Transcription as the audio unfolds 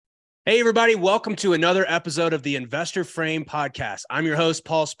Hey, everybody. Welcome to another episode of the Investor Frame Podcast. I'm your host,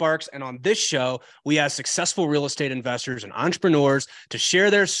 Paul Sparks. And on this show, we ask successful real estate investors and entrepreneurs to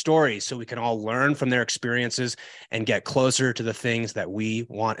share their stories so we can all learn from their experiences and get closer to the things that we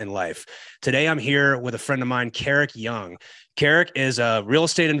want in life. Today, I'm here with a friend of mine, Carrick Young. Carrick is a real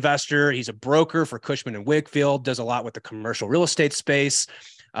estate investor. He's a broker for Cushman and Wakefield, does a lot with the commercial real estate space.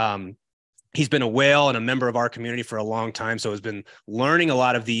 He's been a whale and a member of our community for a long time, so has been learning a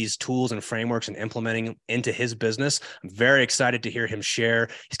lot of these tools and frameworks and implementing into his business. I'm very excited to hear him share.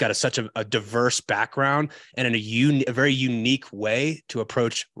 He's got such a diverse background and in a very unique way to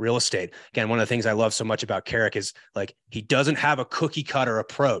approach real estate. Again, one of the things I love so much about Carrick is like he doesn't have a cookie cutter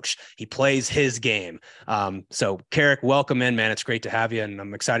approach. He plays his game. So Carrick, welcome in, man. It's great to have you, and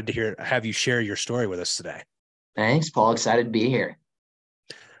I'm excited to have you share your story with us today. Thanks, Paul. Excited to be here.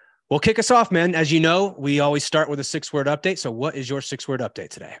 Well, kick us off, man. As you know, we always start with a 6-word update. So what is your 6-word update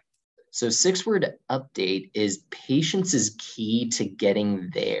today? So 6-word update is patience is key to getting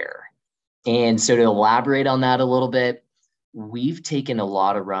there. And so to elaborate on that a little bit, we've taken a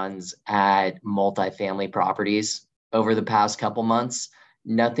lot of runs at multifamily properties over the past couple months.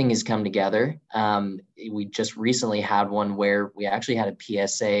 Nothing has come together. We just recently had one where we actually had a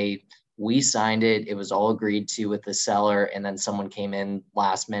PSA. We signed it. It was all agreed to with the seller. And then someone came in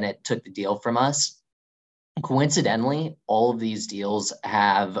last minute, took the deal from us. Coincidentally, all of these deals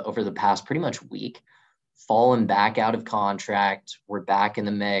have, over the past pretty much week, fallen back out of contract. We're back in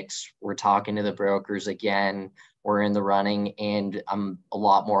the mix. We're talking to the brokers again. We're in the running. And I'm a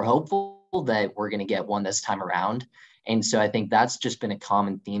lot more hopeful that we're going to get one this time around. And so I think that's just been a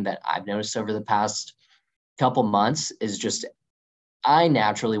common theme that I've noticed over the past couple months is just I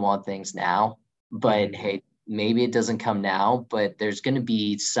naturally want things now, but hey, maybe it doesn't come now, but there's going to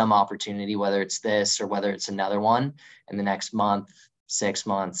be some opportunity, whether it's this or whether it's another one in the next month, 6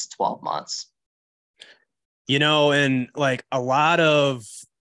 months, 12 months. You know, and like a lot of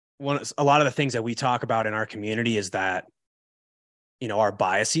the things that we talk about in our community is that, you know, our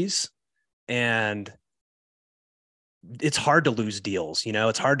biases, and it's hard to lose deals. You know,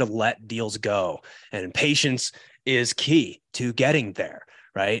 it's hard to let deals go, and patience is key to getting there.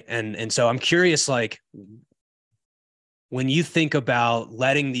 Right. And so I'm curious, like when you think about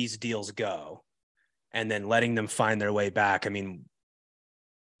letting these deals go and then letting them find their way back, I mean,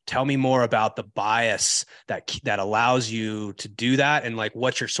 tell me more about the bias that allows you to do that and like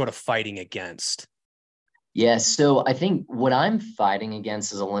what you're sort of fighting against. Yes. So I think what I'm fighting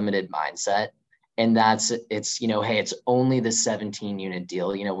against is a limited mindset. And it's, you know, hey, it's only the 17 unit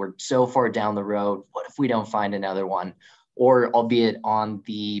deal. You know, we're so far down the road. What if we don't find another one? Or albeit on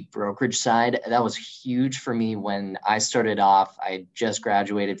the brokerage side, that was huge for me when I started off. I just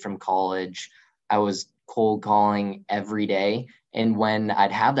graduated from college. I was cold calling every day. And when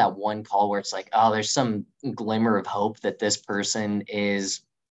I'd have that one call where it's like, oh, there's some glimmer of hope that this person is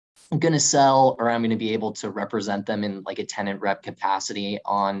going to sell, or I'm going to be able to represent them in like a tenant rep capacity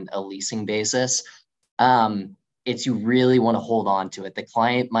on a leasing basis. It's you really want to hold on to it. The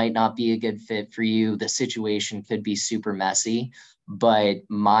client might not be a good fit for you. The situation could be super messy, but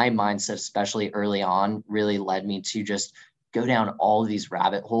my mindset, especially early on, really led me to just go down all of these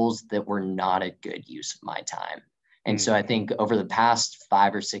rabbit holes that were not a good use of my time. And so I think over the past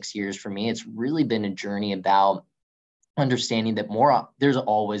 5 or 6 years for me, it's really been a journey about understanding that there's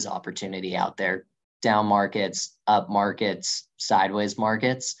always opportunity out there, down markets, up markets, sideways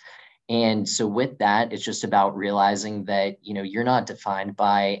markets. And so with that, it's just about realizing that, you know, you're not defined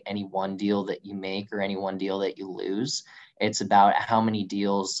by any one deal that you make or any one deal that you lose. It's about how many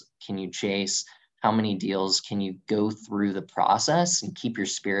deals can you chase? How many deals can you go through the process and keep your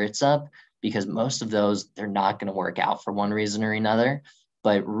spirits up? Because most of those, they're not going to work out for one reason or another.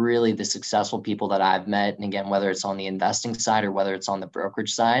 But really the successful people that I've met, and again, whether it's on the investing side or whether it's on the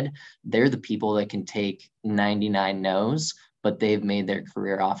brokerage side, they're the people that can take 99 no's, but they've made their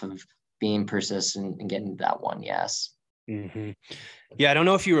career off of being persistent and getting that one yes. Mm-hmm. Yeah, I don't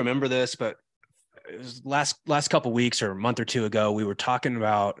know if you remember this, but it was last couple of weeks or a month or two ago, we were talking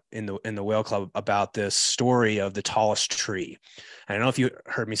about in the Whale Club about this story of the tallest tree. And I don't know if you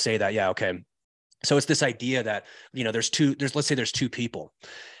heard me say that. Yeah, okay. So it's this idea that, you know, let's say there's two people,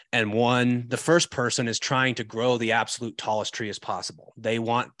 and the first person is trying to grow the absolute tallest tree as possible. They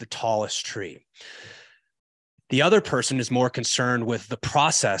want the tallest tree. The other person is more concerned with the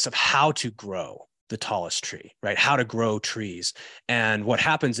process of how to grow the tallest tree, right? How to grow trees. And what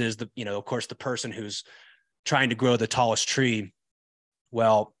happens is of course, the person who's trying to grow the tallest tree,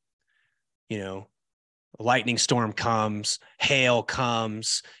 well, you know, lightning storm comes, hail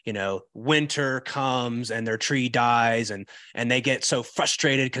comes, winter comes and their tree dies, and they get so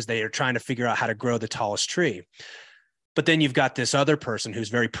frustrated because they are trying to figure out how to grow the tallest tree. But then you've got this other person who's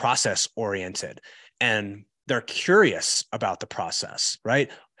very process oriented and they're curious about the process, right?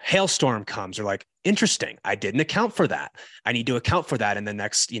 Hailstorm comes, they're like, interesting, I didn't account for that. I need to account for that in the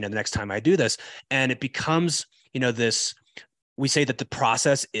next time I do this. And it becomes, this, we say that the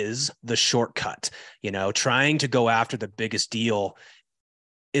process is the shortcut. Trying to go after the biggest deal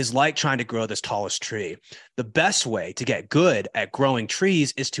is like trying to grow this tallest tree. The best way to get good at growing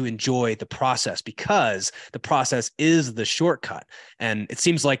trees is to enjoy the process, because the process is the shortcut. And it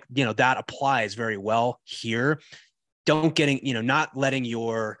seems like, that applies very well here. Not letting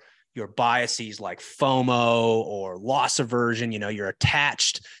your biases like FOMO or loss aversion, you're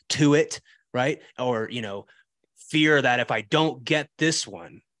attached to it, right? Or, fear that if I don't get this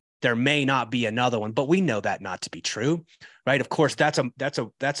one, there may not be another one, but we know that not to be true, right? Of course, that's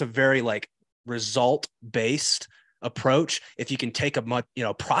a very like result-based approach. If you can take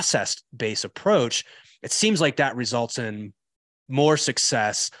a process-based approach, it seems like that results in more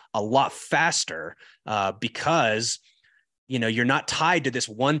success a lot faster, because you're not tied to this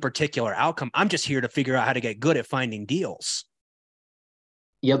one particular outcome. I'm just here to figure out how to get good at finding deals.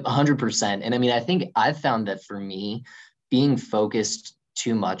 Yep, 100%. And I mean, I think I've found that for me, being focused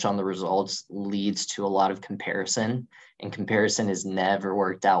too much on the results leads to a lot of comparison, and comparison has never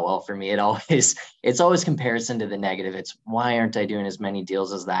worked out well for me. It's always comparison to the negative. It's, why aren't I doing as many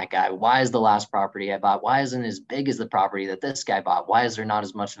deals as that guy? Why is the last property I bought, why isn't it as big as the property that this guy bought? Why is there not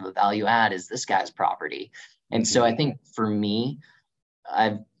as much of a value add as this guy's property? And so I think for me,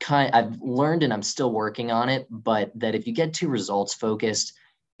 I've learned, and I'm still working on it, but that if you get too results focused,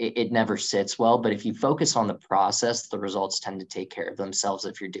 it never sits well. But if you focus on the process, the results tend to take care of themselves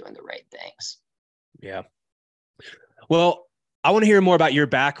if you're doing the right things. Yeah. Well, I want to hear more about your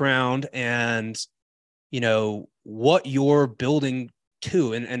background and, what you're building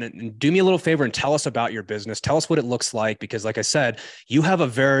to, and do me a little favor and tell us about your business. Tell us what it looks like, because like I said, you have a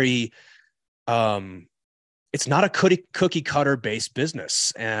very, it's not a cookie cutter based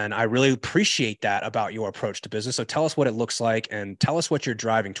business. And I really appreciate that about your approach to business. So tell us what it looks like and tell us what you're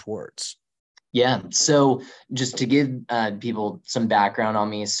driving towards. Yeah. So just to give people some background on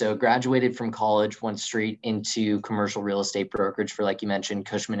me. So graduated from college, went straight into commercial real estate brokerage for, like you mentioned,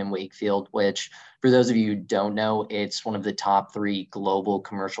 Cushman & Wakefield, which for those of you who don't know, it's one of the top 3 global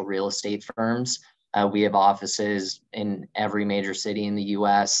commercial real estate firms. We have offices in every major city in the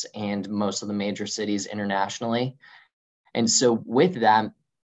US and most of the major cities internationally. And so with that,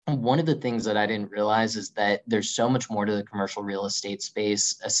 one of the things that I didn't realize is that there's so much more to the commercial real estate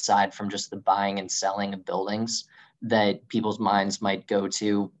space aside from just the buying and selling of buildings that people's minds might go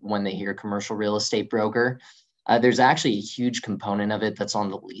to when they hear commercial real estate broker. There's actually a huge component of it that's on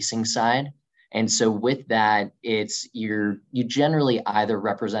the leasing side. And so with that, it's you generally either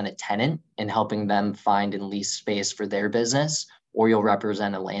represent a tenant in helping them find and lease space for their business, or you'll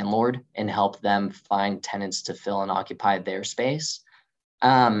represent a landlord and help them find tenants to fill and occupy their space.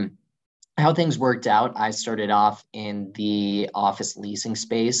 How things worked out, I started off in the office leasing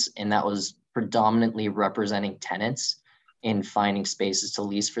space, and that was predominantly representing tenants in finding spaces to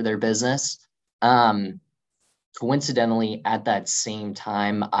lease for their business. Coincidentally, at that same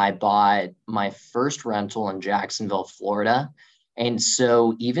time, I bought my first rental in Jacksonville, Florida. And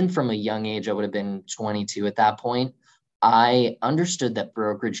so even from a young age, I would have been 22 at that point, I understood that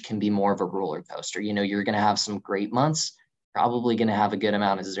brokerage can be more of a roller coaster. You're going to have some great months, probably going to have a good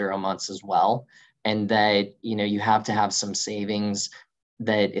amount of 0 months as well. And that, you have to have some savings,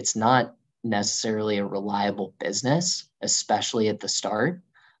 that it's not necessarily a reliable business, especially at the start.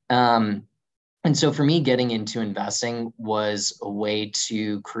 And so for me, getting into investing was a way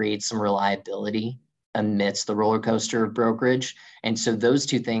to create some reliability amidst the roller coaster of brokerage. And so those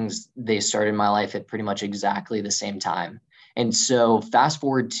two things, they started my life at pretty much exactly the same time. And so fast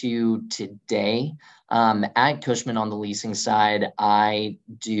forward to today, at Cushman on the leasing side, I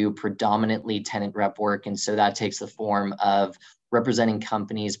do predominantly tenant rep work. And so that takes the form of representing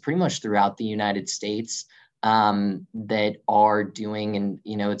companies pretty much throughout the United States that are doing, and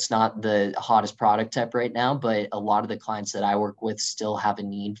it's not the hottest product type right now, but a lot of the clients that I work with still have a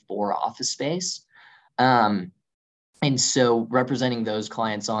need for office space. And so representing those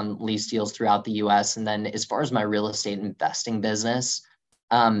clients on lease deals throughout the US. And then as far as my real estate investing business,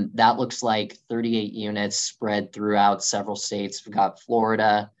 that looks like 38 units spread throughout several states. We've got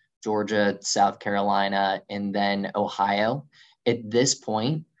Florida, Georgia, South Carolina, and then Ohio. At this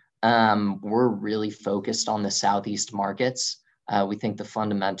point, we're really focused on the Southeast markets. We think the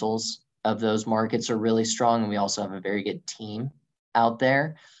fundamentals of those markets are really strong. And we also have a very good team out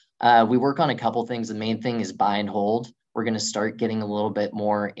there. We work on a couple things. The main thing is buy and hold. We're going to start getting a little bit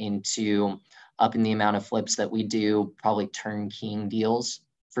more into upping the amount of flips that we do, probably turnkey deals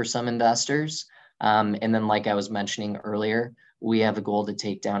for some investors. And then, like I was mentioning earlier, we have a goal to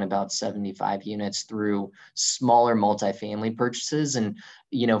take down about 75 units through smaller multifamily purchases. And,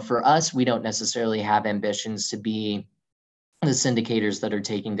 for us, we don't necessarily have ambitions to be the syndicators that are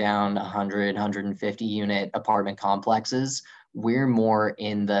taking down 100, 150 unit apartment complexes. We're more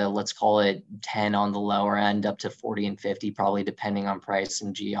in the, let's call it 10 on the lower end, up to 40 and 50, probably depending on price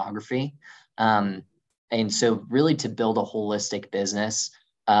and geography. And so really to build a holistic business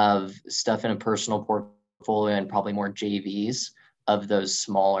of stuff in a personal portfolio and probably more JVs of those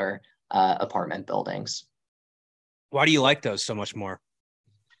smaller apartment buildings. Why do you like those so much more?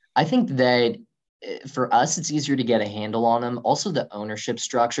 I think that for us, it's easier to get a handle on them. Also, the ownership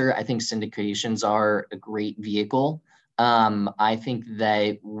structure. I think syndications are a great vehicle. I think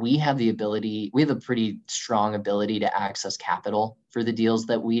that we have a pretty strong ability to access capital for the deals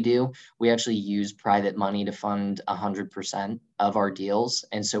that we do. We actually use private money to fund 100% of our deals.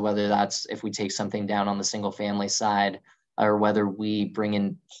 And so whether that's if we take something down on the single family side or whether we bring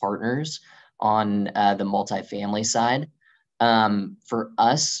in partners on the multifamily side, for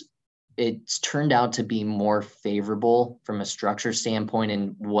us, it's turned out to be more favorable from a structure standpoint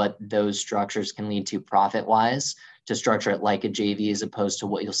and what those structures can lead to profit-wise to structure it like a JV as opposed to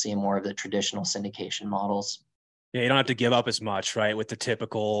what you'll see in more of the traditional syndication models. Yeah, you don't have to give up as much, right? With the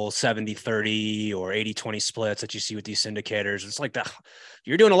typical 70-30 or 80-20 splits that you see with these syndicators. It's like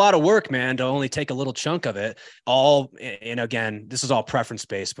you're doing a lot of work, man, to only take a little chunk of it. And again, this is all preference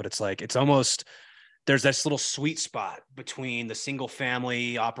based, but it's almost, there's this little sweet spot between the single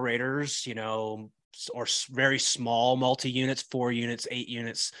family operators, or very small multi-units, 4 units, 8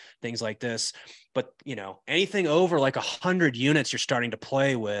 units, things like this. But, anything over like 100 units, you're starting to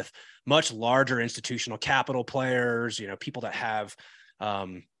play with much larger institutional capital players, people that have,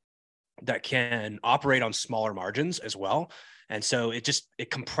 that can operate on smaller margins as well. And so it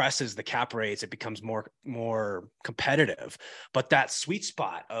compresses the cap rates. It becomes more competitive, but that sweet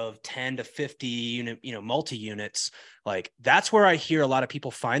spot of 10 to 50 unit, multi-units, like that's where I hear a lot of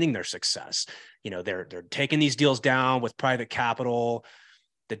people finding their success. They're taking these deals down with private capital.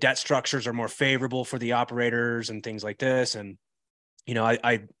 The debt structures are more favorable for the operators and things like this. And,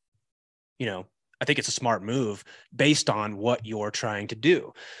 I think it's a smart move based on what you're trying to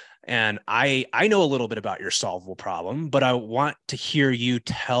do. And I know a little bit about your solvable problem, but I want to hear you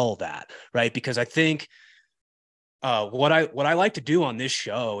tell that, right? Because I think what I like to do on this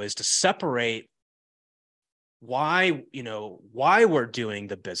show is to separate why we're doing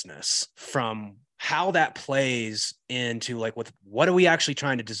the business from how that plays into like what are we actually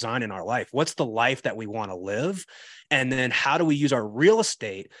trying to design in our life? What's the life that we want to live? And then how do we use our real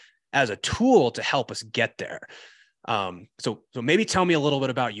estate as a tool to help us get there? So maybe tell me a little bit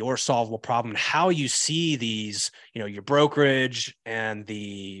about your solvable problem and how you see these, your brokerage and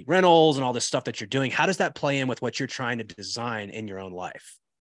the rentals and all this stuff that you're doing. How does that play in with what you're trying to design in your own life?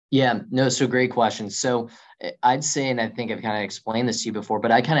 Yeah, no, so great question. So I'd say, and I think I've kind of explained this to you before, but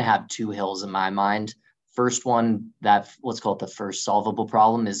I kind of have 2 hills in my mind. First one, that let's call it the first solvable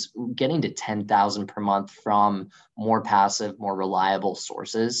problem, is getting to 10,000 per month from more passive, more reliable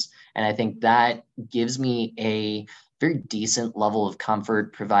sources. And I think that gives me a very decent level of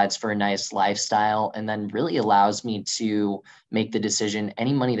comfort, provides for a nice lifestyle, and then really allows me to make the decision,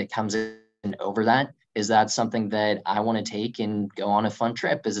 any money that comes in over that, is that something that I want to take and go on a fun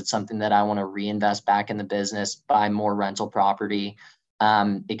trip? Is it something that I want to reinvest back in the business, buy more rental property?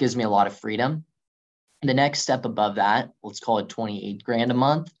 It gives me a lot of freedom. The next step above that, let's call it 28 grand a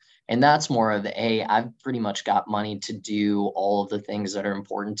month. And that's more of I've pretty much got money to do all of the things that are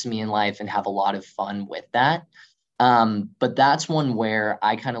important to me in life and have a lot of fun with that. But that's one where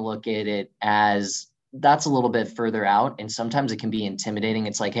I kind of look at it as that's a little bit further out. And sometimes it can be intimidating.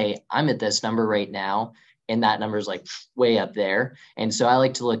 It's like, hey, I'm at this number right now, and that number is like way up there. And so I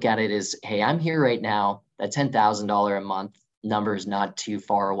like to look at it as, hey, I'm here right now. That $10,000 a month number is not too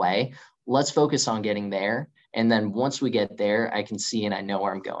far away. Let's focus on getting there. And then once we get there, I can see and I know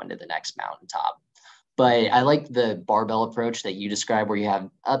where I'm going to the next mountaintop. But I like the barbell approach that you described, where you have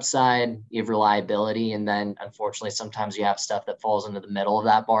upside, you have reliability, and then unfortunately, sometimes you have stuff that falls into the middle of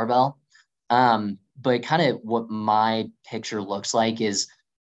that barbell. But kind of what my picture looks like is,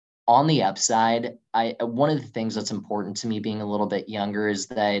 on the upside, one of the things that's important to me being a little bit younger is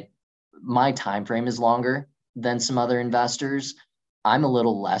that my time frame is longer than some other investors. I'm a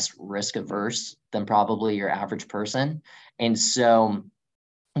little less risk averse than probably your average person. And so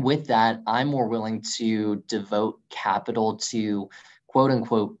with that, I'm more willing to devote capital to quote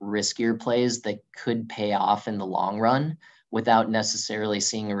unquote riskier plays that could pay off in the long run without necessarily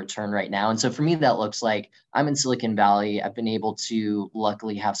seeing a return right now. And so for me, that looks like I'm in Silicon Valley. I've been able to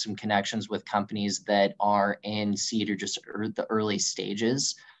luckily have some connections with companies that are in seed or just the early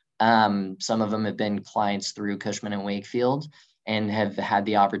stages. Some of them have been clients through Cushman and Wakefield and have had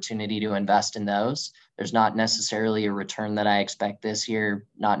the opportunity to invest in those. There's not necessarily a return that I expect this year,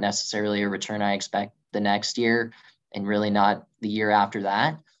 not necessarily a return I expect the next year, and really not the year after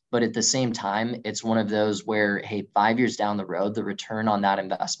that. But at the same time, it's one of those where, hey, 5 years down the road, the return on that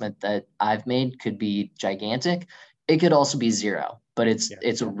investment that I've made could be gigantic. It could also be zero, but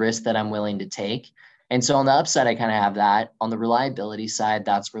it's a risk that I'm willing to take. And so on the upside, I kind of have that. On the reliability side,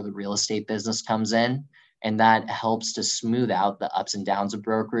 that's where the real estate business comes in. And that helps to smooth out the ups and downs of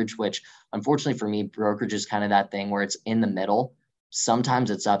brokerage, which unfortunately for me, brokerage is kind of that thing where it's in the middle. Sometimes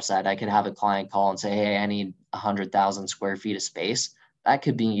it's upside. I could have a client call and say, hey, I need 100,000 square feet of space. That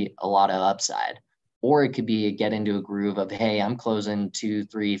could be a lot of upside. Or it could be get into a groove of, hey, I'm closing 2,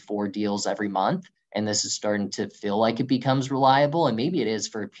 3, 4 deals every month. And this is starting to feel like it becomes reliable. And maybe it is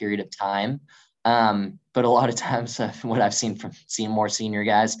for a period of time. But a lot of times, what I've seen from more senior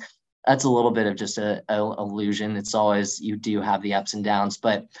guys, that's a little bit of just a illusion. It's always, you do have the ups and downs,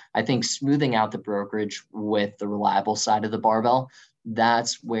 but I think smoothing out the brokerage with the reliable side of the barbell,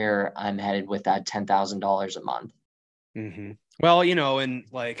 that's where I'm headed with that $10,000 a month. Mm-hmm. Well, and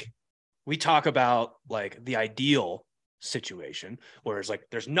like we talk about like the ideal situation, where it's like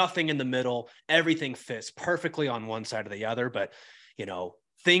there's nothing in the middle, everything fits perfectly on one side or the other, but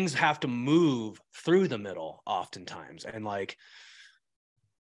things have to move through the middle oftentimes. And like,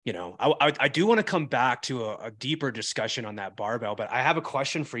 I do want to come back to a deeper discussion on that barbell, but I have a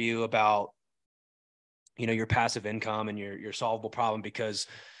question for you about, your passive income and your solvable problem, because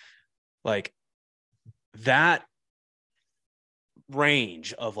like that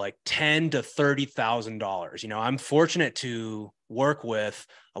range of like $10,000 to $30,000, I'm fortunate to work with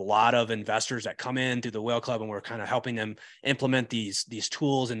a lot of investors that come in through the Whale Club, and we're kind of helping them implement these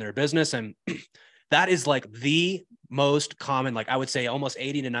tools in their business. And that is like the most common, like I would say almost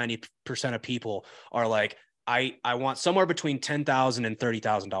 80 to 90% of people are like, I want somewhere between $10,000 and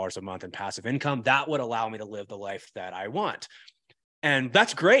 $30,000 a month in passive income. That would allow me to live the life that I want. And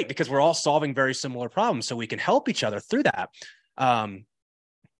that's great because we're all solving very similar problems, so we can help each other through that.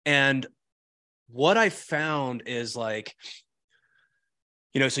 And what I found is like,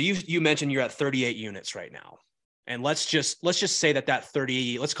 so you mentioned you're at 38 units right now. And let's just say that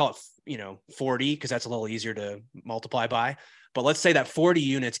 30, let's call it, 40, because that's a little easier to multiply by. But let's say that 40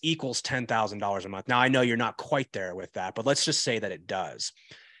 units equals $10,000 a month. Now, I know you're not quite there with that, but let's just say that it does.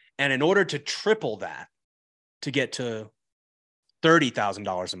 And in order to triple that, to get to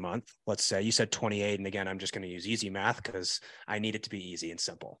 $30,000 a month, let's say, you said 28. And again, I'm just going to use easy math because I need it to be easy and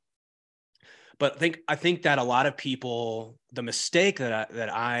simple. But I think that a lot of people, the mistake that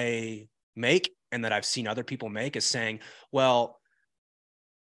I make and that I've seen other people make is saying, well,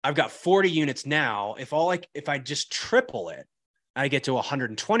 I've got 40 units now. If I just triple it, I get to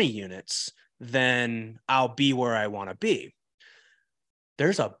 120 units, then I'll be where I want to be.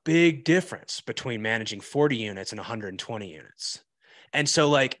 There's a big difference between managing 40 units and 120 units. And so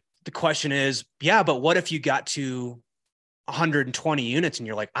like the question is, yeah, but what if you got to 120 units and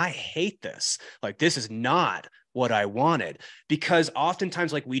you're like, I hate this. Like, this is not what I wanted. Because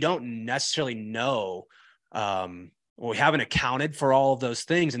oftentimes, like, we don't necessarily know, we haven't accounted for all of those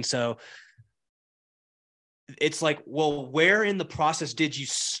things. And so it's like, well, where in the process did you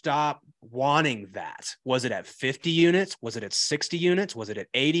stop wanting that? Was it at 50 units? Was it at 60 units? Was it at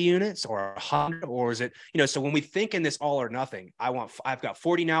 80 units or 100? Or is it, so when we think in this all or nothing, I've got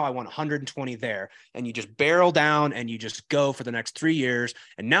 40 now, I want 120 there. And you just barrel down and you just go for the next 3 years.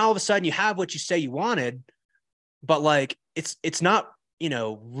 And now all of a sudden you have what you say you wanted, but like, it's not,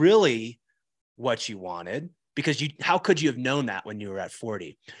 really what you wanted, because how could you have known that when you were at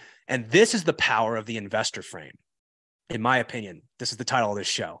 40? And this is the power of the investor frame. In my opinion, this is the title of this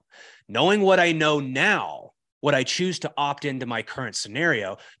show. Knowing what I know now, would I choose to opt into my current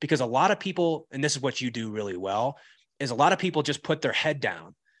scenario? Because a lot of people, and this is what you do really well, is a lot of people just put their head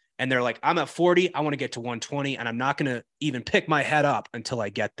down and they're like, I'm at 40, I want to get to 120, and I'm not going to even pick my head up until I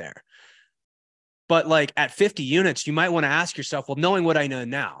get there. But like at 50 units, you might want to ask yourself, well, knowing what I know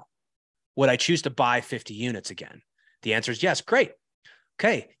now, would I choose to buy 50 units again? The answer is yes. Great.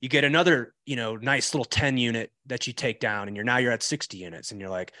 Okay, you get another, nice little 10 unit that you take down, and you're at 60 units. And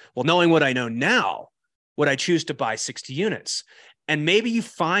you're like, well, knowing what I know now, would I choose to buy 60 units? And maybe you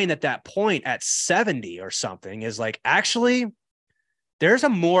find at that point at 70 or something is like, actually, there's a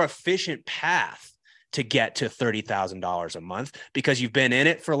more efficient path to get to $30,000 a month because you've been in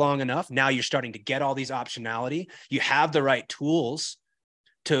it for long enough. Now you're starting to get all these optionality. You have the right tools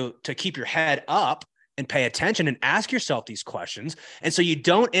to keep your head up and pay attention and ask yourself these questions. And so you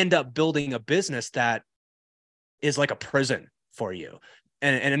don't end up building a business that is like a prison for you.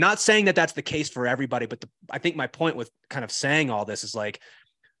 And I'm not saying that that's the case for everybody, but I think my point with kind of saying all this is like,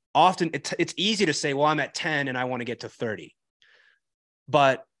 often it's easy to say, well, I'm at 10 and I want to get to 30.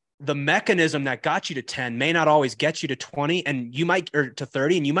 But the mechanism that got you to 10 may not always get you to 20 and you might, or to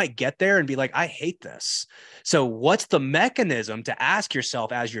 30, and you might get there and be like, I hate this. So what's the mechanism to ask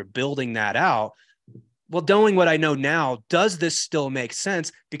yourself as you're building that out? Well, knowing what I know now, does this still make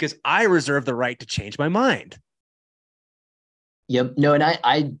sense? Because I reserve the right to change my mind. Yep. No, and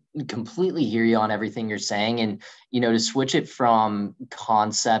I completely hear you on everything you're saying. And, to switch it from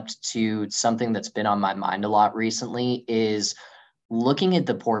concept to something that's been on my mind a lot recently is looking at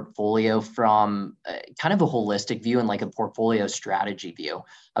the portfolio from kind of a holistic view and like a portfolio strategy view.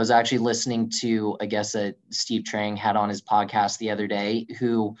 I was actually listening to a guest that Steve Trang had on his podcast the other day,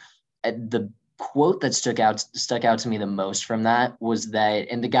 who the quote that stuck out to me the most from that was that,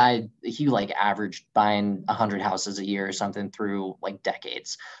 and the guy, he like averaged buying 100 houses a year or something through like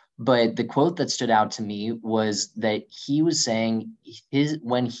decades. But the quote that stood out to me was that he was saying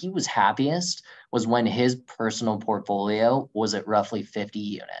when he was happiest was when his personal portfolio was at roughly 50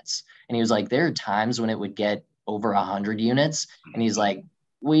 units. And he was like, there are times when it would get over 100 units. And he's like,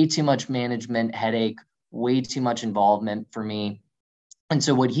 way too much management headache, way too much involvement for me. And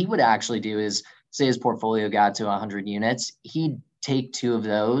so what he would actually do is, say his portfolio got to 100 units, he'd take 2 of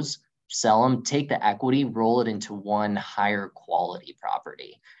those, sell them, take the equity, roll it into one higher quality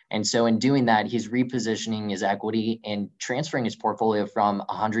property. And so in doing that, he's repositioning his equity and transferring his portfolio from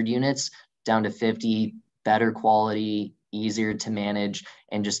 100 units down to 50, better quality, easier to manage,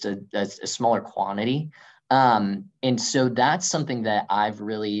 and just a smaller quantity. And so that's something that I've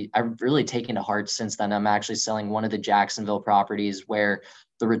really taken to heart since then. I'm actually selling one of the Jacksonville properties where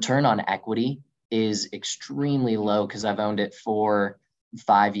the return on equity is extremely low because I've owned it for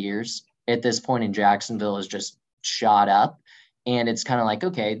 5 years. At this point in Jacksonville is just shot up. And it's kind of like,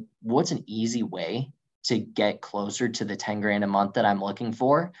 okay, what's an easy way to get closer to the 10 grand a month that I'm looking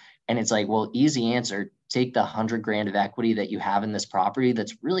for? And it's like, well, easy answer, take the 100 grand of equity that you have in this property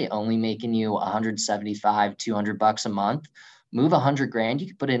that's really only making you 175, $200 a month, move 100 grand, you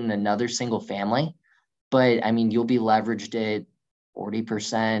could put it in another single family. But I mean, you'll be leveraged at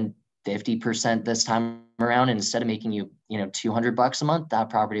 40%, 50% this time around. And instead of making you, $200 a month, that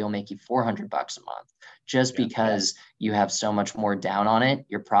property will make you $400 a month. Just because you have so much more down on it,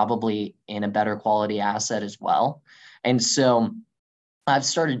 you're probably in a better quality asset as well. And so I've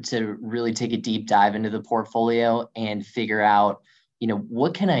started to really take a deep dive into the portfolio and figure out,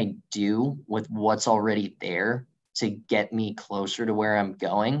 what can I do with what's already there to get me closer to where I'm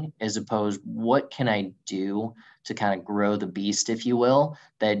going, as opposed what can I do to kind of grow the beast, if you will,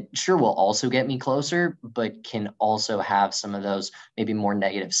 that sure will also get me closer, but can also have some of those maybe more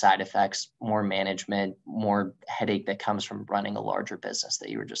negative side effects, more management, more headache that comes from running a larger business that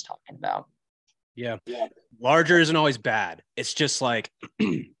you were just talking about. Yeah. Larger isn't always bad. It's just like,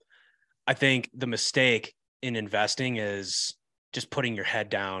 I think the mistake in investing is just putting your head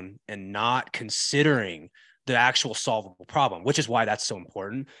down and not considering the actual solvable problem, which is why that's so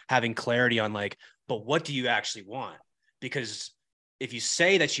important. Having clarity on like, but what do you actually want? Because if you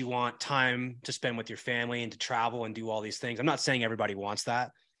say that you want time to spend with your family and to travel and do all these things, I'm not saying everybody wants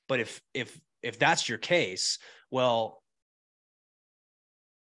that, but if that's your case, well,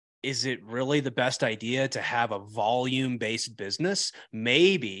 is it really the best idea to have a volume-based business?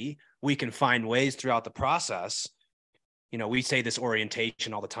 Maybe we can find ways throughout the process. We say this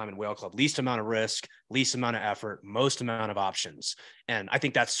orientation all the time in Whale Club: least amount of risk, least amount of effort, most amount of options. And I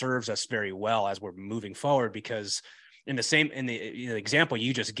think that serves us very well as we're moving forward, because in the example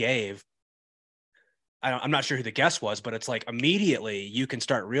you just gave, I'm not sure who the guest was, but it's like immediately you can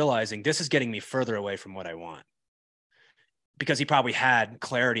start realizing this is getting me further away from what I want, because he probably had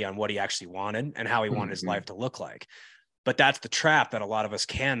clarity on what he actually wanted and how he wanted his life to look like. But that's the trap that a lot of us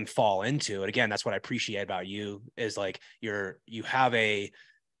can fall into. And again, that's what I appreciate about you, is like you have a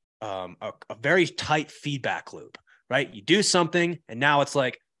very tight feedback loop, right? You do something and now it's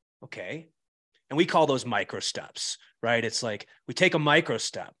like, okay. And we call those micro steps, right? It's like we take a micro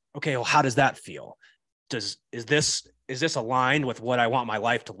step. Okay, well, how does that feel? Is this aligned with what I want my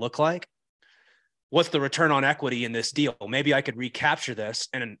life to look like? What's the return on equity in this deal? Maybe I could recapture this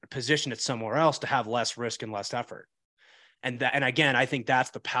and position it somewhere else to have less risk and less effort. And again, I think that's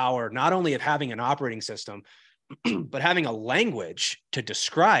the power, not only of having an operating system, but having a language to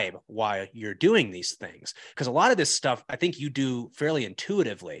describe why you're doing these things. Because a lot of this stuff, I think you do fairly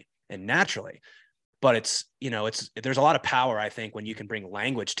intuitively and naturally, but there's a lot of power, I think, when you can bring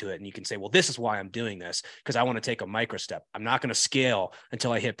language to it and you can say, well, this is why I'm doing this, because I want to take a micro step. I'm not going to scale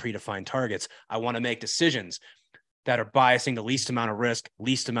until I hit predefined targets. I want to make decisions that are biasing the least amount of risk,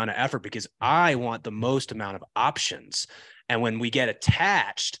 least amount of effort, because I want the most amount of options. And when we get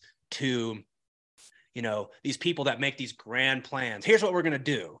attached to, these people that make these grand plans, here's what we're going to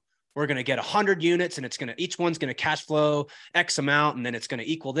do. We're going to get 100 units and each one's going to cash flow X amount, and then it's going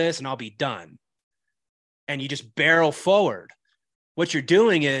to equal this and I'll be done. And you just barrel forward. What you're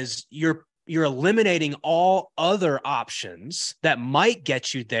doing is you're eliminating all other options that might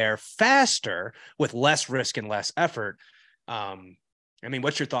get you there faster with less risk and less effort.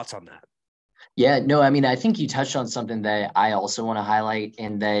 What's your thoughts on that? Yeah, no, I think you touched on something that I also want to highlight,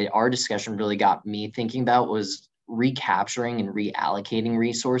 and that our discussion really got me thinking about, was recapturing and reallocating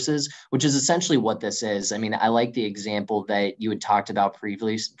resources, which is essentially what this is. I like the example that you had talked about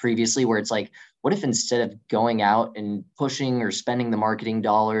previously, where it's like, what if instead of going out and pushing or spending the marketing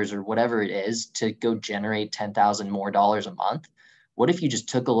dollars or whatever it is to go generate $10,000 more a month, what if you just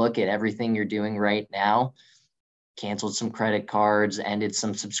took a look at everything you're doing right now, canceled some credit cards, ended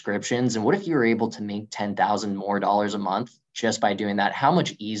some subscriptions, and what if you were able to make $10,000 more a month just by doing that? How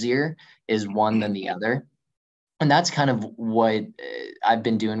much easier is one than the other? And that's kind of what I've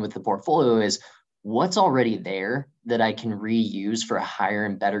been doing with the portfolio, is what's already there that I can reuse for a higher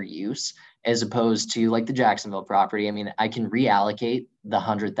and better use, as opposed to like the Jacksonville property. I can reallocate the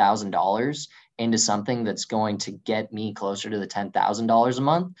 $100,000 into something that's going to get me closer to the $10,000 a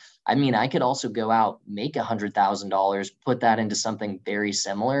month. I could also go out, make $100,000, put that into something very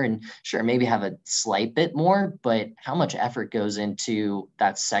similar, and sure, maybe have a slight bit more, but how much effort goes into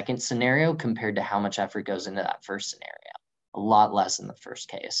that second scenario compared to how much effort goes into that first scenario? A lot less in the first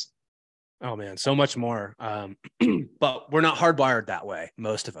case. Oh man, so much more. But we're not hardwired that way.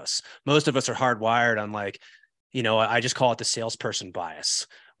 Most of us are hardwired on I just call it the salesperson bias,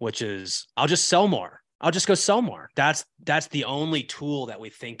 which is I'll just sell more. I'll just go sell more. That's the only tool that we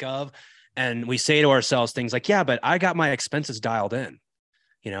think of. And we say to ourselves things like, yeah, but I got my expenses dialed in.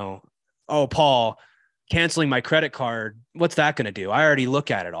 Oh, Paul, canceling my credit card, what's that going to do? I already look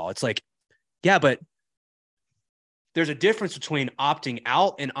at it all. It's like, yeah, but there's a difference between opting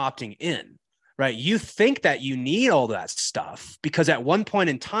out and opting in, right? You think that you need all that stuff because at one point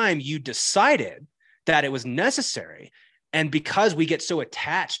in time, you decided that it was necessary. And because we get so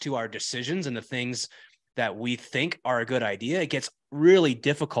attached to our decisions and the things that we think are a good idea, it gets really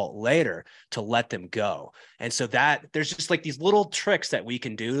difficult later to let them go. And so that there's just like these little tricks that we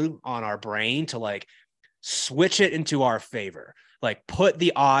can do on our brain to switch it into our favor, put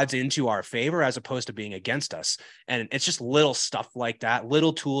the odds into our favor as opposed to being against us. And it's just little stuff like that,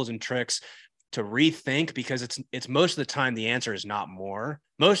 little tools and tricks to rethink, because it's most of the time the answer is not more.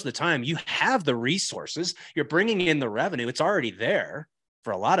 Most of the time you have the resources, you're bringing in the revenue, it's already there.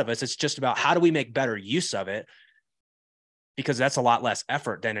 For a lot of us, it's just about how do we make better use of it, because that's a lot less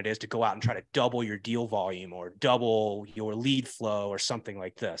effort than it is to go out and try to double your deal volume or double your lead flow or something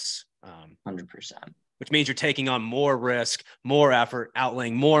like this. 100%. Which means you're taking on more risk, more effort,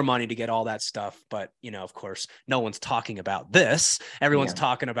 outlaying more money to get all that stuff. But, of course, no one's talking about this. Everyone's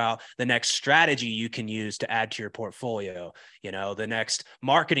talking about the next strategy you can use to add to your portfolio, the next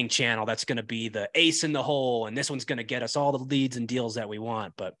marketing channel that's going to be the ace in the hole. And this one's going to get us all the leads and deals that we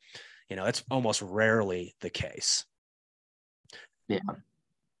want. But, it's almost rarely the case. Yeah.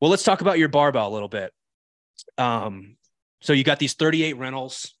 Well, let's talk about your barbell a little bit. So you got these 38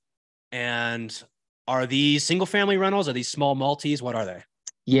 rentals, and are these single family rentals? Are these small multis? What are they?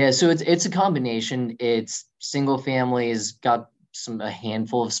 Yeah, so it's a combination. It's single families, got a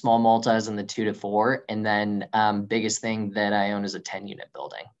handful of small multis in the 2 to 4, and then biggest thing that I own is a 10-unit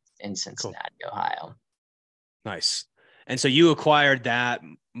building in Cincinnati, cool. Ohio. Nice. And so you acquired that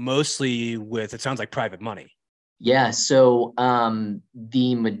mostly with, it sounds like, private money. Yeah, so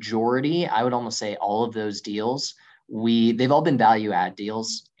the majority, I would almost say all of those deals, they've all been value add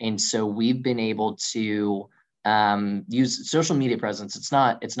deals. And so we've been able to use social media presence. It's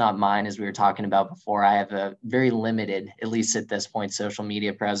not mine, as we were talking about before. I have a very limited, at least at this point, social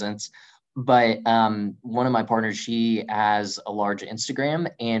media presence. But one of my partners, she has a large Instagram,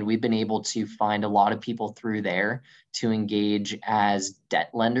 and we've been able to find a lot of people through there to engage as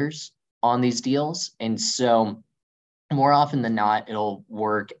debt lenders on these deals. And so more often than not, it'll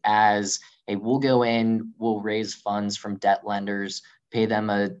work as, hey, we'll go in, we'll raise funds from debt lenders, pay them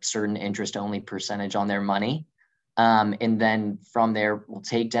a certain interest-only percentage on their money. And then from there, we'll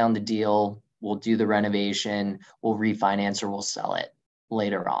take down the deal, we'll do the renovation, we'll refinance, or we'll sell it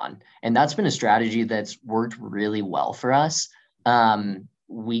later on. And that's been a strategy that's worked really well for us.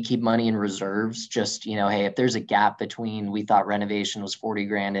 We keep money in reserves, just, hey, if there's a gap between, we thought renovation was 40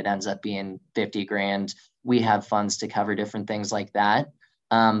 grand, it ends up being 50 grand. We have funds to cover different things like that.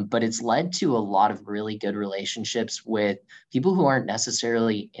 But it's led to a lot of really good relationships with people who aren't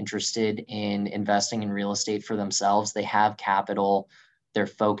necessarily interested in investing in real estate for themselves. They have capital. Their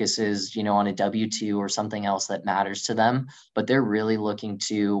focus is, on a W-2 or something else that matters to them, but they're really looking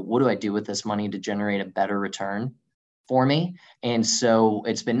to, what do I do with this money to generate a better return for me? And so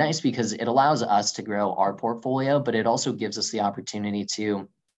it's been nice because it allows us to grow our portfolio, but it also gives us the opportunity to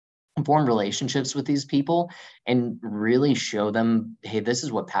form relationships with these people and really show them, hey, this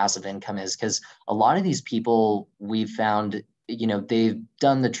is what passive income is. Because a lot of these people we've found, they've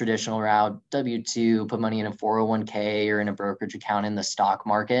done the traditional route, W-2, put money in a 401k or in a brokerage account in the stock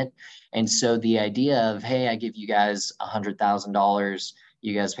market. And so the idea of, hey, I give you guys $100,000,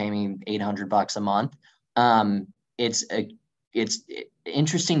 you guys pay me $800 a month. It's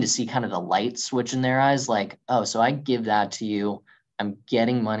interesting to see kind of the light switch in their eyes. Like, oh, so I give that to you, I'm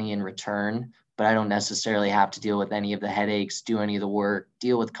getting money in return, but I don't necessarily have to deal with any of the headaches, do any of the work,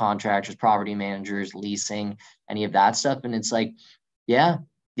 deal with contractors, property managers, leasing, any of that stuff. And it's like, yeah,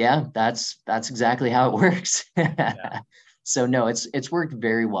 that's exactly how it works. Yeah. So no, it's worked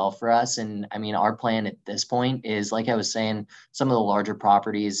very well for us. And I mean, our plan at this point is, like I was saying, some of the larger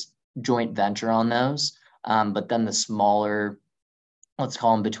properties, joint venture on those. But then the smaller, let's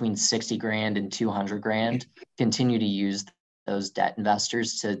call them between 60 grand and 200 grand, continue to use those debt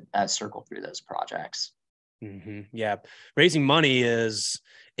investors to circle through those projects. Mm-hmm. Yeah. Raising money is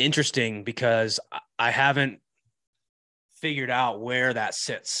interesting because I haven't figured out where that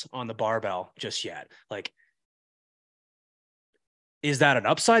sits on the barbell just yet. Like, is that an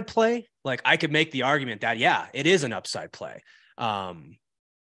upside play? Like, I could make the argument that, yeah, it is an upside play. But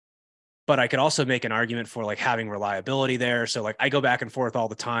I could also make an argument for like having reliability there. So like I go back and forth all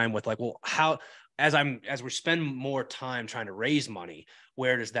the time with like, well, how, as we spend more time trying to raise money,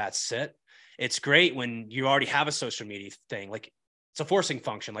 where does that sit? It's great when you already have a social media thing. Like, it's a forcing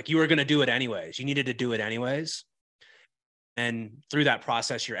function. Like, you were going to do it anyways. You needed to do it anyways. And through that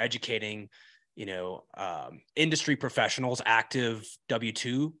process, you're educating, industry professionals, active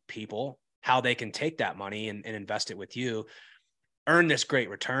W-2 people, how they can take that money and invest it with you, earn this great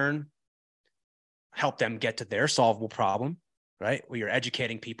return, help them get to their solvable problem, right? Where you're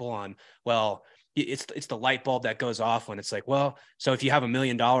educating people on, well, it's the light bulb that goes off when it's like, well, so if you have $1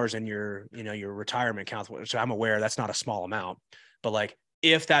 million in your retirement account, which I'm aware that's not a small amount, but like,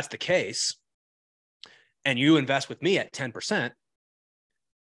 if that's the case and you invest with me at 10%,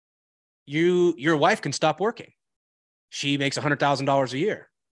 your wife can stop working. She makes $100,000 a year.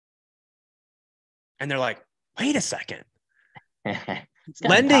 And they're like, wait a second.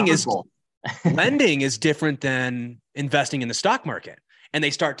 Lending is different than investing in the stock market. And they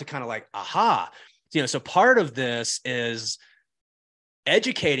start to kind of like, aha, so part of this is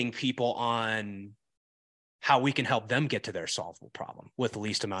educating people on how we can help them get to their solvable problem with the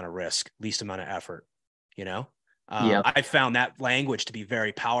least amount of risk, least amount of effort, I found that language to be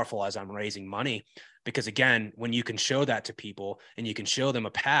very powerful as I'm raising money, because again, when you can show that to people and you can show them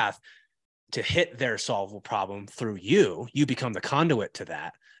a path to hit their solvable problem through you become the conduit to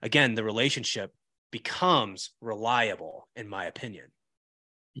that. Again, the relationship becomes reliable, in my opinion.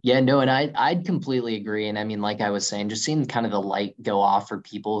 Yeah, no, and I'd completely agree. And I mean, like I was saying, just seeing kind of the light go off for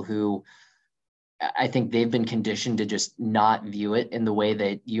people who I think they've been conditioned to just not view it in the way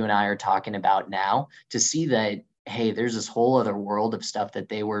that you and I are talking about now, to see that, hey, there's this whole other world of stuff that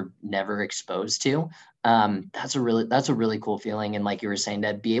they were never exposed to. That's a really cool feeling. And like you were saying,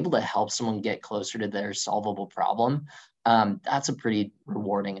 to be able to help someone get closer to their solvable problem, that's a pretty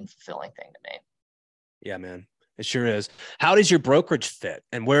rewarding and fulfilling thing to me. Yeah, man, it sure is. How does your brokerage fit,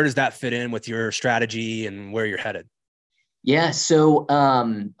 and where does that fit in with your strategy and where you're headed? Yeah. So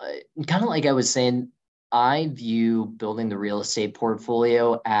kind of like I was saying, I view building the real estate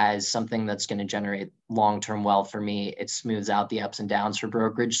portfolio as something that's going to generate long-term wealth for me. It smooths out the ups and downs for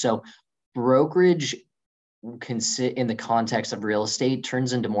brokerage. So brokerage can sit in the context of real estate,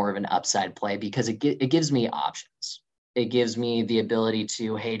 turns into more of an upside play because it gives me options. It gives me the ability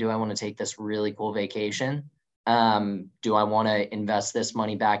to, hey, do I want to take this really cool vacation? Do I want to invest this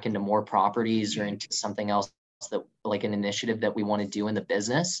money back into more properties or into something else, that like an initiative that we want to do in the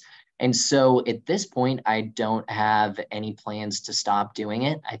business? And so at this point, I don't have any plans to stop doing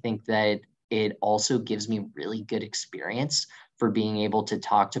it. I think that it also gives me really good experience for being able to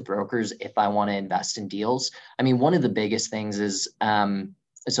talk to brokers if I want to invest in deals. I mean, one of the biggest things is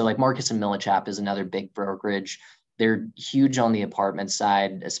So like Marcus and Millichap is another big brokerage. They're huge on the apartment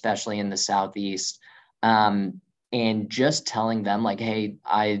side, especially in the Southeast. And just telling them like, hey,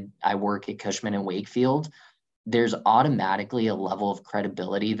 I work at Cushman and Wakefield, there's automatically a level of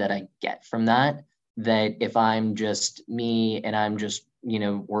credibility that I get from that. That if I'm just me and I'm just,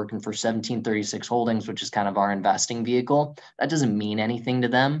 working for 1736 Holdings, which is kind of our investing vehicle, that doesn't mean anything to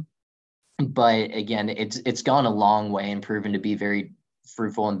them. But again, it's gone a long way and proven to be very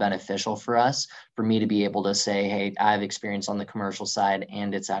fruitful and beneficial for us, for me to be able to say, hey, I have experience on the commercial side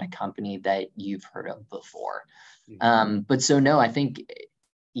and it's at a company that you've heard of before. But so no, I think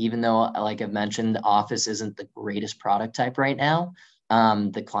even though, like I've mentioned, Office isn't the greatest product type right now,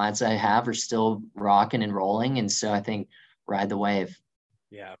 the clients I have are still rocking and rolling. And so I think ride the wave.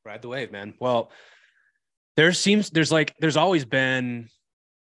 Yeah, ride the wave, man. Well, there's always been,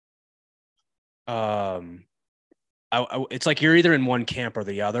 it's like you're either in one camp or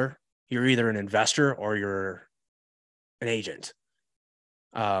the other. You're either an investor or you're an agent.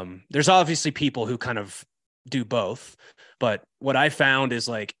 There's obviously people who kind of do both, but what I found is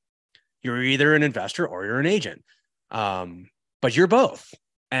like you're either an investor or you're an agent, but you're both,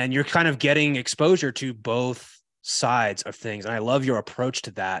 and you're kind of getting exposure to both sides of things. And I love your approach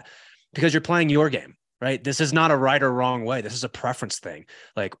to that because you're playing your game, right? This is not a right or wrong way. This is a preference thing.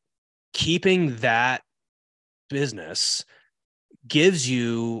 Like keeping that business gives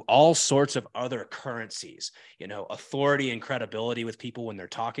you all sorts of other currencies, authority and credibility with people when they're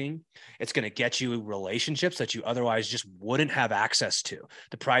talking. It's going to get you relationships that you otherwise just wouldn't have access to.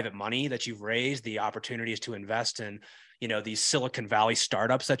 The private money that you've raised, the opportunities to invest in, these Silicon Valley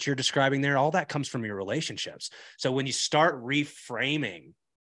startups that you're describing there, all that comes from your relationships. So when you start reframing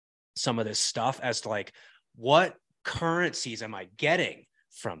some of this stuff as to like, what currencies am I getting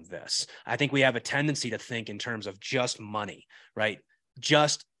from this? I think we have a tendency to think in terms of just money, right?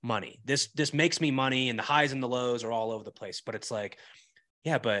 Just money. This makes me money, and the highs and the lows are all over the place. But it's like,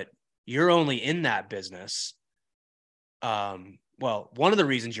 yeah, but you're only in that business. Well, one of the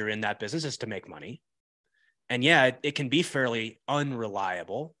reasons you're in that business is to make money. And yeah, it can be fairly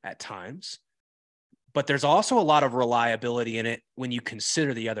unreliable at times, but there's also a lot of reliability in it when you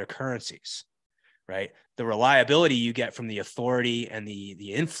consider the other currencies, right? The reliability you get from the authority and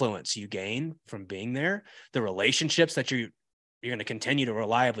the influence you gain from being there, the relationships that you're going to continue to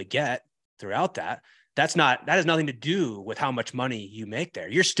reliably get throughout that has nothing to do with how much money you make there.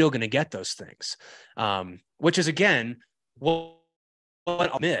 You're still going to get those things, which is, again, what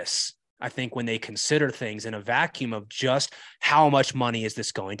I'll miss, I think, when they consider things in a vacuum of just how much money is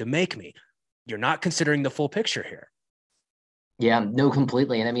this going to make me? You're not considering the full picture here. Yeah, no,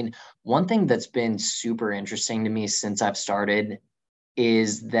 completely. And I mean, one thing that's been super interesting to me since I've started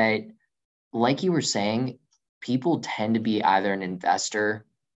is that, like you were saying, people tend to be either an investor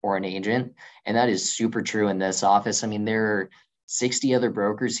or an agent. And that is super true in this office. I mean, there are 60 other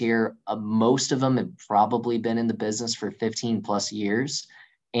brokers here. Most of them have probably been in the business for 15 plus years.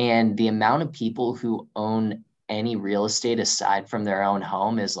 And the amount of people who own any real estate aside from their own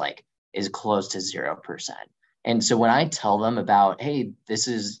home is close to 0%. And so when I tell them about, hey,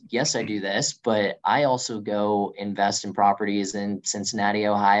 yes, I do this, but I also go invest in properties in Cincinnati,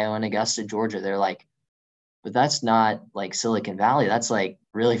 Ohio, and Augusta, Georgia, they're like, but that's not like Silicon Valley. That's like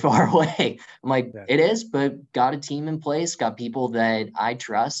really far away. I'm like, yeah. It is, but got a team in place, got people that I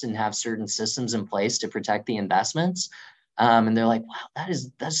trust and have certain systems in place to protect the investments. And they're like, wow,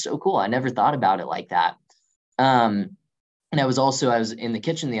 that's so cool. I never thought about it like that. And I was in the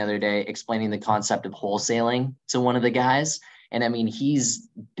kitchen the other day explaining the concept of wholesaling to one of the guys. And I mean, he's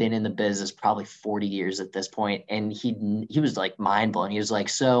been in the business probably 40 years at this point. And he was like mind blown. He was like,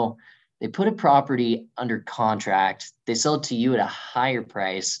 so they put a property under contract, they sell it to you at a higher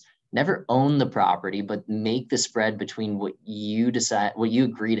price, never own the property, but make the spread between what you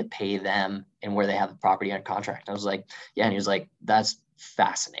agree to pay them and where they have the property under contract. And I was like, yeah. And he was like, that's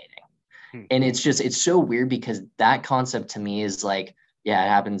fascinating. And it's so weird because that concept to me is like, yeah, it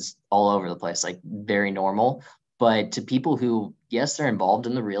happens all over the place, like very normal. But to people who, yes, they're involved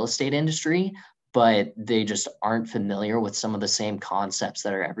in the real estate industry, but they just aren't familiar with some of the same concepts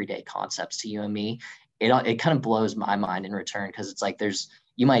that are everyday concepts to you and me, it kind of blows my mind in return, because it's like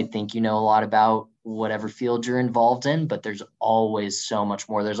you might think you know a lot about whatever field you're involved in, but there's always so much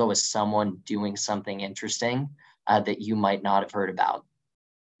more. There's always someone doing something interesting that you might not have heard about.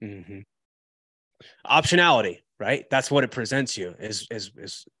 Mm-hmm. Optionality, right? That's what it presents you is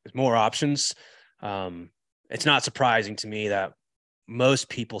more options. It's not surprising to me that most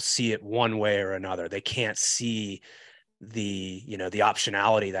people see it one way or another. They can't see the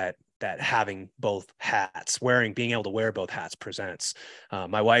optionality that having both hats, being able to wear both hats presents.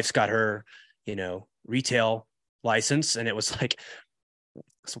 My wife's got her, retail license, and it was like,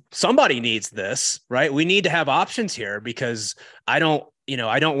 somebody needs this, right? We need to have options here, because I don't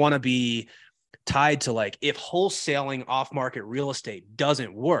want to be tied to, like, if wholesaling off-market real estate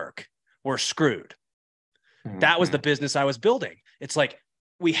doesn't work, we're screwed. That was the business I was building. It's like,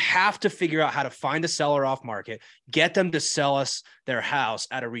 we have to figure out how to find a seller off market, get them to sell us their house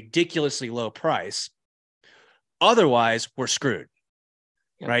at a ridiculously low price. Otherwise, we're screwed.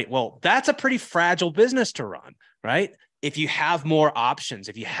 Yep. Right? Well, that's a pretty fragile business to run, right? If you have more options,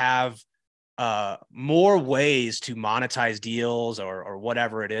 if you have more ways to monetize deals or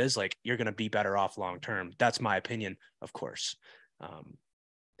whatever it is, like, you're going to be better off long-term. That's my opinion, of course.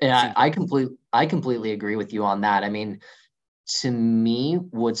 Yeah, I completely agree with you on that. I mean, to me,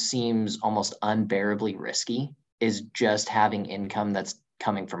 what seems almost unbearably risky is just having income that's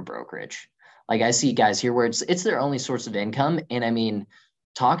coming from brokerage. Like, I see guys here where it's their only source of income. And I mean,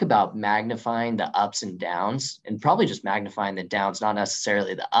 talk about magnifying the ups and downs, and probably just magnifying the downs, not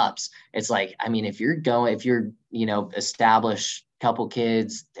necessarily the ups. It's like, I mean, if you're established, couple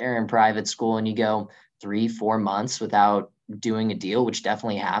kids, they're in private school, and you go 3-4 months without doing a deal, which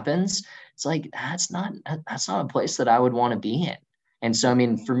definitely happens. It's like, that's not a place that I would want to be in. And so, I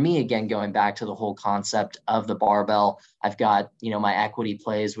mean, for me, again, going back to the whole concept of the barbell, I've got, my equity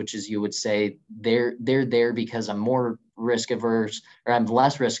plays, which is, you would say, they're there because I'm more risk averse, or I'm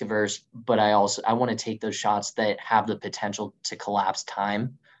less risk averse, but I want to take those shots that have the potential to collapse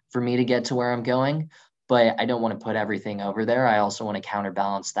time for me to get to where I'm going. But I don't want to put everything over there. I also want to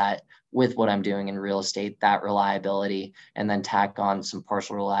counterbalance that with what I'm doing in real estate, that reliability, and then tack on some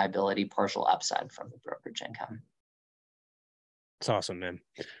partial reliability, partial upside from the brokerage income. It's awesome, man.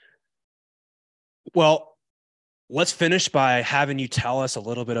 Well, let's finish by having you tell us a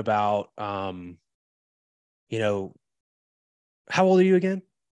little bit about, how old are you again?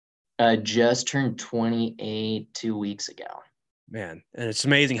 Just turned 28 2 weeks ago. Man, and it's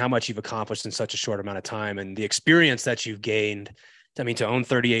amazing how much you've accomplished in such a short amount of time, and the experience that you've gained. I mean, to own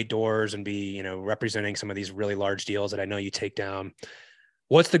 38 doors and be, representing some of these really large deals that I know you take down.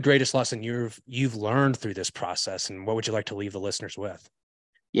 What's the greatest lesson you've learned through this process, and what would you like to leave the listeners with?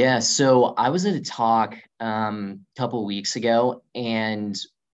 Yeah, so I was at a talk a couple of weeks ago, and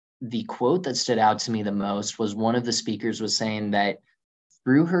the quote that stood out to me the most was, one of the speakers was saying that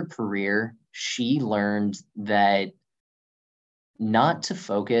through her career, she learned that not to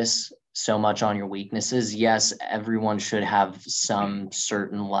focus so much on your weaknesses. Yes, everyone should have some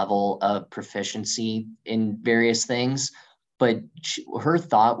certain level of proficiency in various things, but her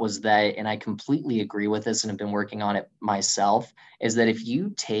thought was that, and I completely agree with this and have been working on it myself, is that if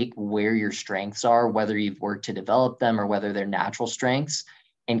you take where your strengths are, whether you've worked to develop them or whether they're natural strengths,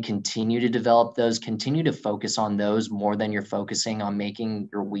 and continue to develop those, continue to focus on those more than you're focusing on making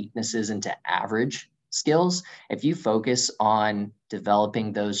your weaknesses into average skills. If you focus on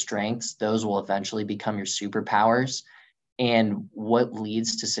developing those strengths, those will eventually become your superpowers. And what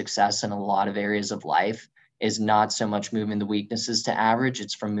leads to success in a lot of areas of life is not so much moving the weaknesses to average,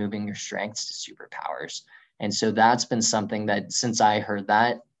 it's from moving your strengths to superpowers. And so that's been something that, since I heard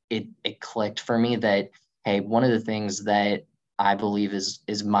that, it clicked for me that, hey, one of the things that I believe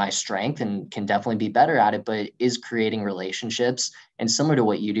is my strength, and can definitely be better at it, but is creating relationships. And similar to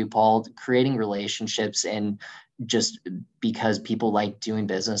what you do, Paul, creating relationships, and just because people like doing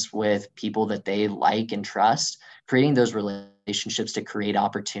business with people that they like and trust, creating those relationships to create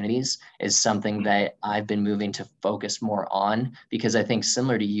opportunities is something that I've been moving to focus more on, because I think,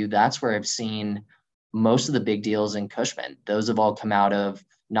 similar to you, that's where I've seen most of the big deals in Cushman. Those have all come out of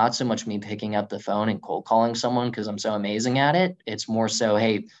not so much me picking up the phone and cold calling someone because I'm so amazing at it. It's more so,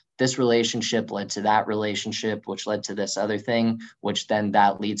 hey, this relationship led to that relationship, which led to this other thing, which then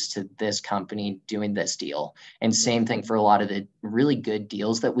that leads to this company doing this deal. And same thing for a lot of the really good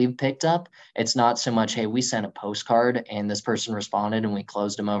deals that we've picked up. It's not so much, hey, we sent a postcard and this person responded and we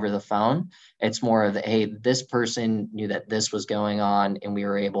closed them over the phone. It's more of, hey, this person knew that this was going on and we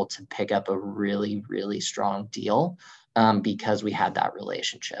were able to pick up a really, really strong deal because we had that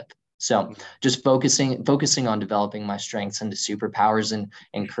relationship. So just focusing on developing my strengths into superpowers, and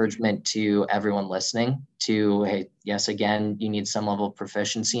encouragement to everyone listening to, hey, yes, again, you need some level of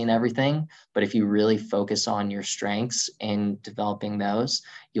proficiency in everything, but if you really focus on your strengths and developing those,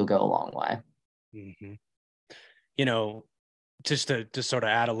 you'll go a long way. Mm-hmm. Just to sort of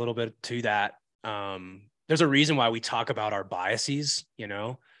add a little bit to that, there's a reason why we talk about our biases,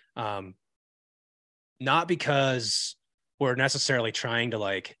 not because we're necessarily trying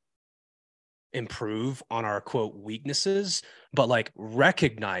to improve on our quote weaknesses, but like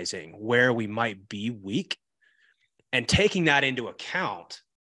recognizing where we might be weak and taking that into account,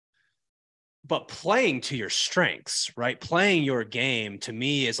 but playing to your strengths, right? Playing your game to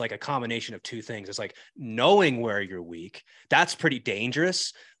me is like a combination of two things. It's like knowing where you're weak. That's pretty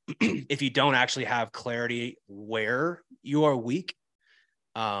dangerous if you don't actually have clarity where you are weak.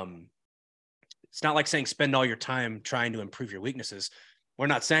 It's not like saying spend all your time trying to improve your weaknesses. We're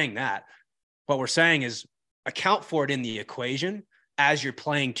not saying that. What we're saying is account for it in the equation as you're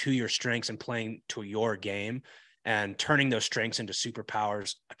playing to your strengths and playing to your game and turning those strengths into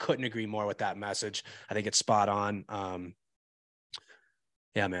superpowers. I couldn't agree more with that message. I think it's spot on.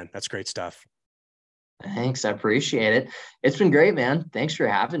 Yeah, man, that's great stuff. Thanks. I appreciate it. It's been great, man. Thanks for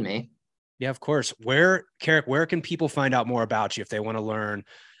having me. Yeah, of course. Carrick, where can people find out more about you if they want to learn?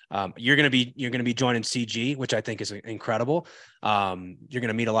 You're going to be joining CG, which I think is incredible. You're going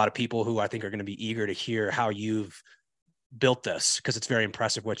to meet a lot of people who I think are going to be eager to hear how you've built this, because it's very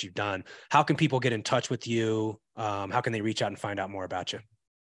impressive what you've done. How can people get in touch with you? How can they reach out and find out more about you?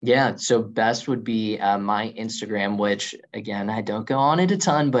 Yeah, so best would be my Instagram, which again, I don't go on it a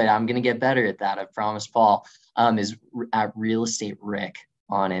ton, but I'm going to get better at that. I promise, Paul, is at Real Estate Rick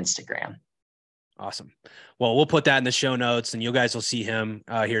on Instagram. Awesome. Well, we'll put that in the show notes and you guys will see him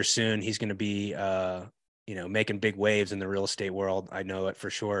here soon. He's going to be, making big waves in the real estate world. I know it for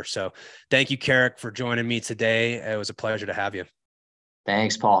sure. So thank you, Carrick, for joining me today. It was a pleasure to have you.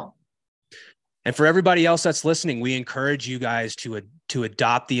 Thanks, Paul. And for everybody else that's listening, we encourage you guys to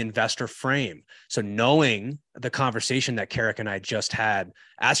adopt the investor frame. So knowing the conversation that Carrick and I just had,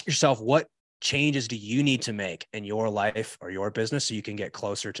 ask yourself, what changes do you need to make in your life or your business so you can get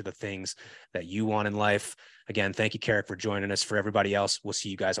closer to the things that you want in life? Again, thank you, Carrick, for joining us. For everybody else, we'll see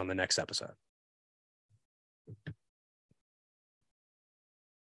you guys on the next episode.